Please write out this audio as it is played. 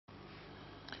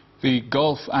The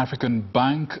Gulf African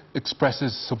Bank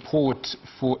expresses support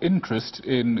for interest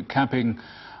capping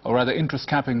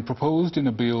proposed in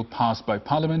a bill passed by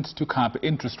Parliament to cap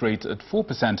interest rates at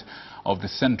 4% of the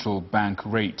central bank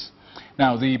rate.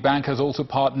 Now, the bank has also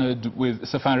partnered with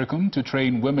Safaricom to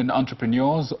train women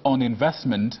entrepreneurs on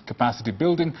investment, capacity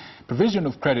building, provision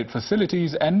of credit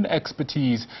facilities and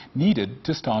expertise needed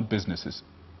to start businesses.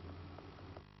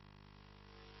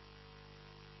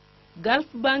 Gulf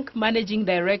Bank Managing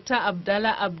Director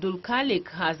Abdallah Abdul Khalik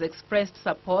has expressed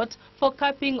support for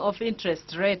capping of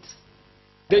interest rates.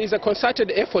 There is a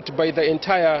concerted effort by the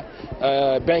entire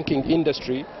banking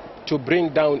industry to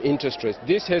bring down interest rates.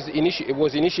 This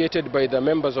was initiated by the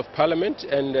members of Parliament,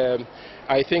 and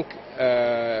I think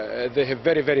they have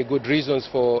very, very good reasons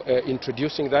for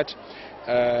introducing that.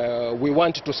 We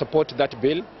want to support that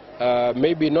bill.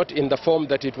 Maybe not in the form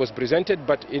that it was presented,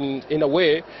 but in a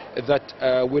way that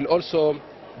will also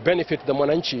benefit the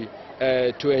Mwananchi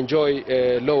to enjoy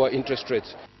lower interest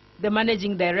rates. The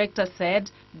managing director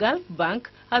said Gulf Bank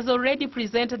has already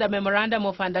presented a memorandum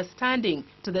of understanding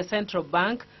to the central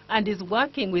bank and is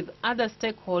working with other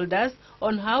stakeholders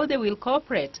on how they will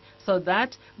cooperate so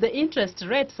that the interest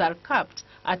rates are capped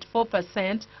at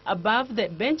 4% above the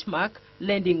benchmark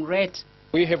lending rate.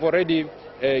 We have already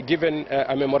given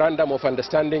a memorandum of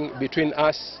understanding between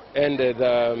us and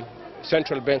the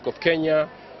Central Bank of Kenya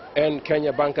and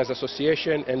Kenya Bankers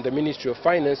Association and the Ministry of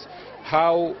Finance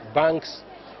how banks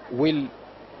will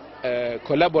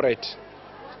collaborate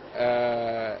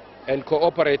and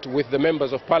cooperate with the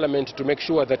members of Parliament to make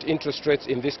sure that interest rates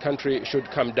in this country should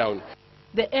come down.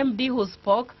 The MD, who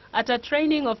spoke at a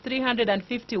training of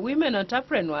 350 women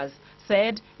entrepreneurs,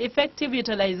 said effective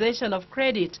utilization of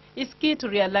credit is key to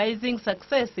realizing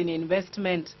success in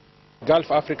investment.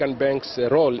 Gulf African Bank's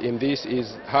role in this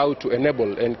is how to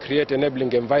enable and create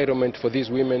enabling environment for these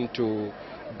women to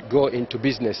go into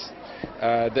business.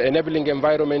 The enabling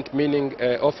environment meaning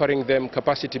offering them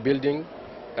capacity building,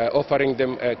 offering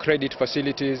them credit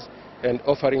facilities, and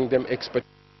offering them expertise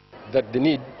that they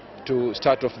need to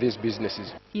start off these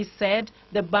businesses. He said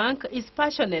the bank is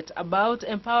passionate about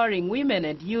empowering women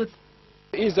and youth.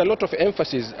 There is a lot of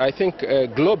emphasis, I think,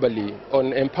 globally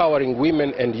on empowering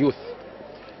women and youth.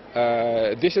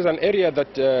 This is an area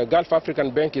that Gulf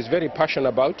African Bank is very passionate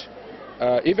about.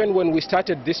 Even when we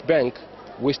started this bank,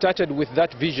 we started with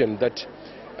that vision that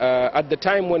at the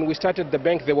time when we started the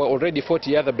bank, there were already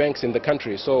 40 other banks in the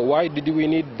country. So why did we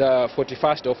need the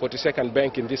 41st or 42nd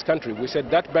bank in this country? We said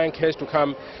that bank has to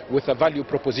come with a value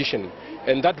proposition.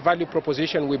 And that value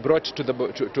proposition we brought to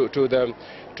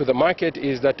the market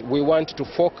is that we want to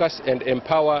focus and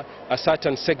empower a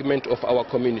certain segment of our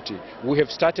community. We have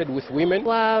started with women.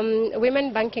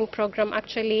 Women banking program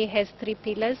actually has 3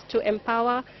 pillars: to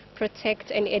empower, protect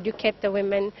and educate the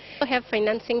women. We have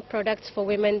financing products for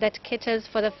women that caters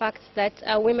for the fact that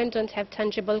women don't have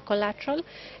tangible collateral,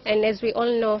 and as we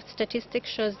all know, statistics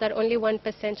shows that only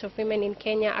 1% of women in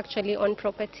Kenya actually own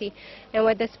property, and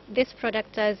what this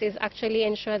product does is actually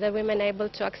ensure that women are able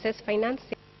to access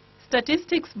financing.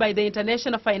 Statistics by the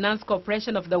International Finance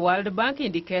Corporation of the World Bank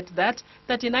indicate that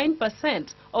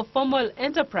 39% of formal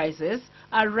enterprises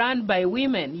are run by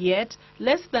women, yet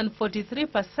less than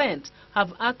 43%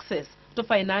 have access to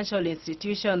financial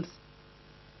institutions.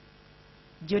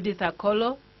 Judith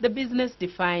Akolo, The Business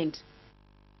Defined.